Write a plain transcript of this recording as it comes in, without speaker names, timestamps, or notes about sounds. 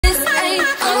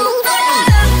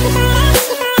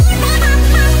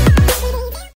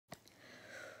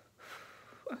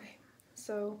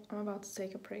I'm about to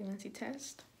take a pregnancy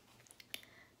test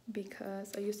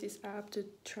because I use this app to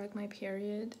track my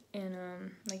period and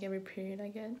like every period I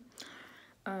get.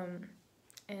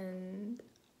 And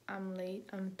I'm late.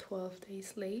 I'm 12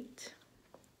 days late.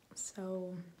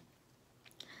 So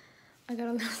I got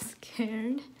a little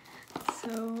scared.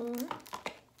 So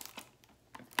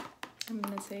I'm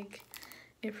gonna take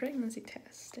a pregnancy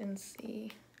test and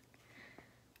see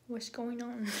what's going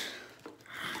on.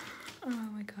 Oh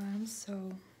my god, I'm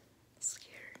so scared.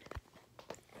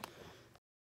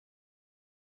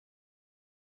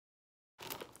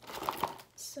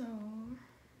 So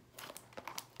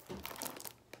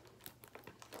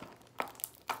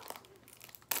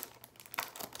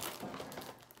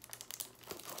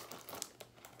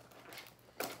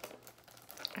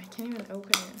I can't even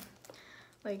open it.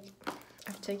 Like,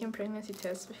 I've taken pregnancy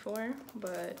tests before,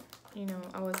 but you know,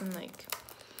 I wasn't like,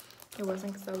 it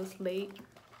wasn't because I was late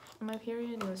on my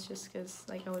period. It was just because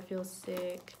like I would feel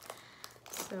sick.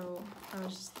 So I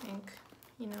was just think,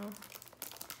 you know,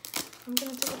 I'm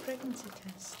gonna take a pregnancy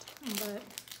test. But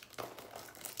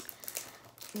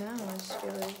now I just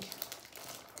feel like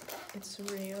it's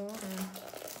real, and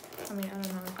I mean, I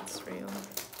don't know if it's real.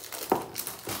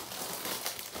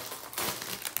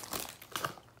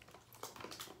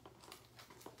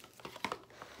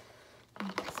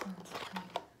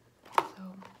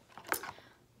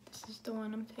 The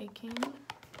one I'm taking.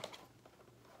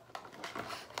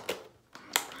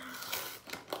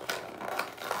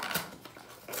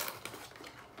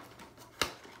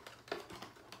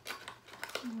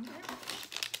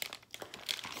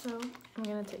 So I'm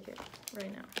gonna take it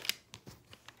right now.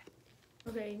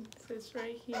 Okay, so it's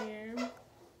right here.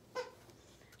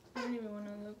 I don't even want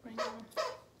to look right now.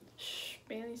 Shh,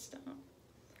 Bailey, stop.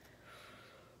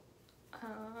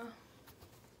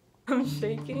 I'm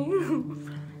shaking.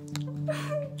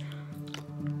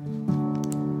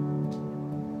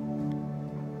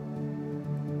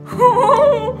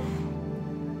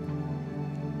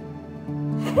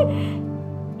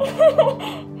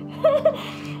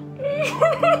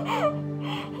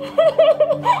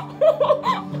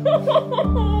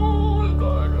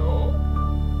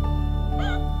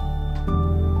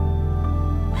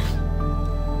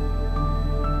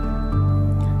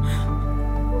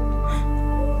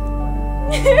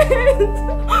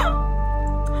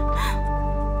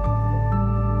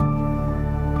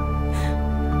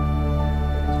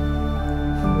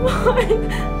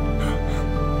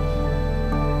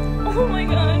 Oh my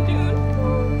god, dude.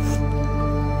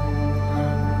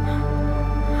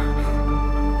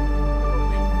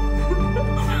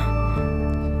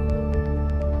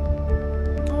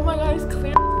 Oh my god, it's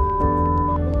clear.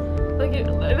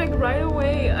 Like right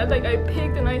away, I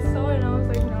picked and I saw it and I was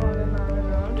like, no,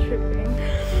 I'm tripping.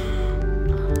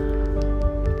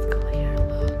 It's clear,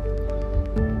 look.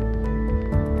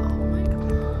 Oh my god.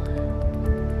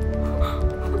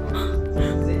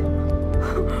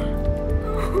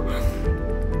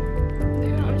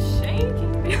 Dude, I'm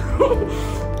shaking, dude.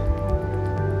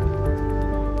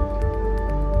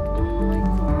 Oh my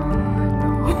god, no.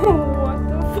 What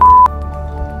the f?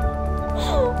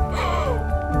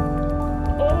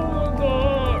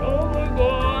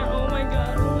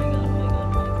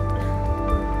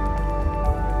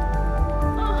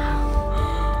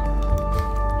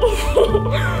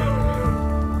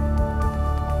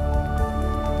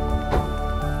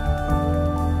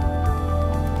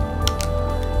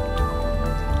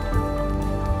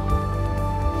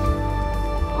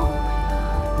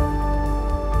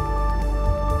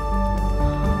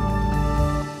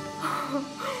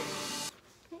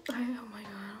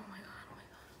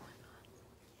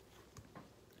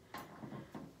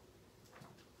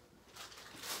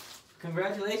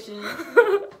 Congratulations!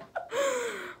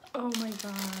 Oh my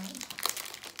god.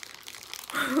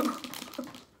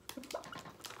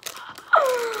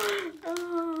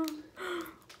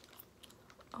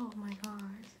 Oh my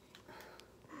gosh.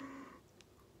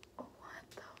 What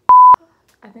the f?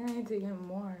 I think I need to get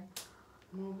more.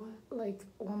 More what? Like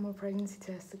one more pregnancy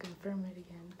test to confirm it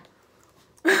again.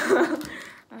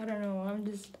 I don't know. I'm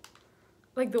just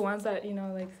like the ones that, you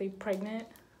know, like say pregnant.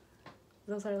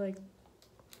 Those are like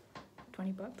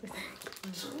 $20, I think.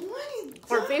 20?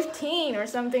 Or 15 or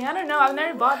something. I don't know. I've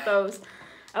never bought those.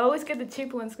 I always get the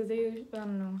cheap ones because they, I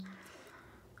don't know.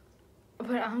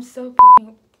 But I'm so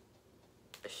fucking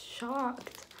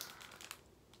shocked.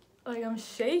 Like, I'm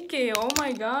shaking. Oh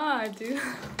my god, dude.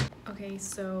 Okay,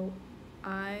 so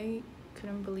I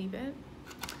couldn't believe it.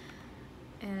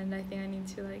 And I think I need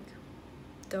to like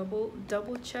double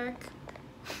check.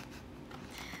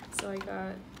 So I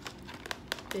got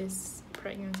this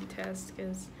pregnancy test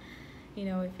because you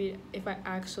know, if I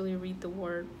actually read the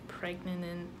word pregnant,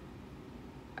 and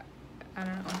I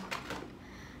don't know.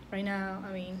 Right now,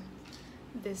 I mean,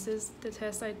 this is the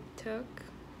test I took,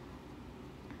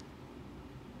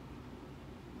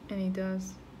 and it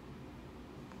does.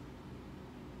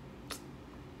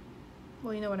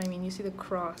 Well, you know what I mean. You see the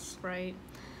cross, right?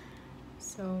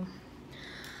 So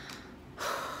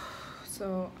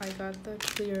I got the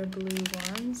clear blue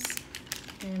ones,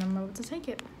 and I'm about to take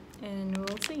it, and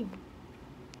we'll see.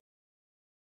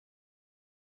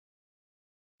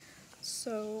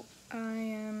 So I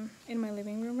am in my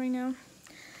living room right now,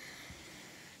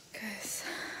 because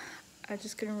I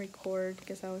just couldn't record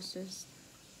because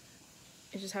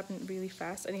it just happened really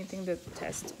fast. I didn't think the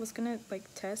test was gonna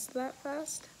like test that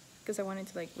fast, because I wanted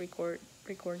to like record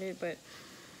it, but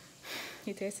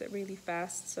it tested really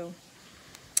fast. So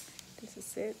this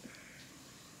is it.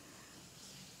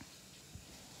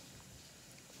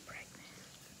 Pregnant.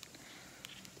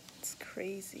 It's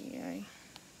crazy.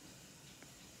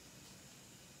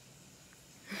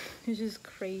 It's just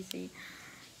crazy.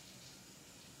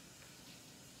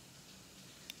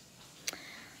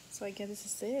 So I guess this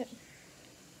is it.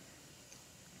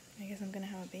 I guess I'm gonna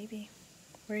have a baby.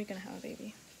 Where are you gonna have a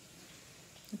baby?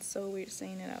 It's so weird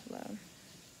saying it out loud.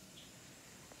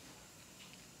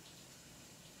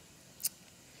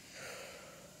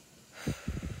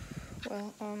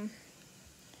 Well,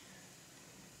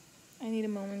 I need a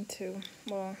moment to,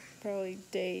 well, probably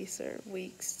days or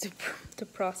weeks to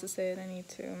process it. I need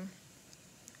to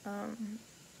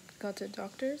go to the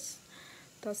doctors.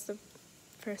 That's the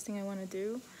first thing I want to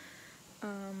do.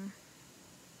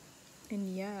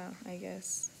 And yeah, I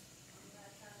guess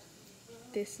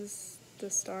this is the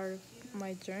start of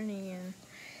my journey, and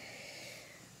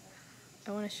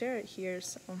I want to share it here.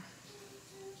 So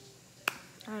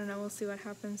I don't know, we'll see what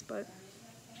happens, but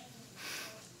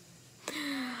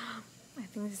I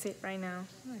think this is it right now.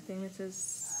 I think this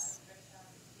is,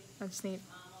 I just need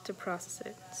to process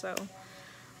it. So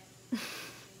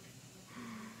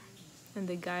and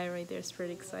the guy right there is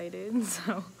pretty excited,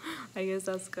 so I guess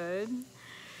that's good.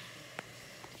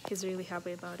 He's really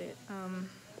happy about it.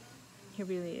 He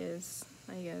really is,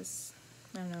 I guess.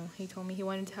 I don't know, he told me he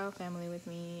wanted to have a family with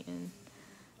me, and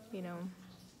you know,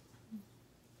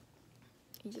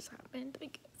 he just happened, I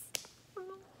guess.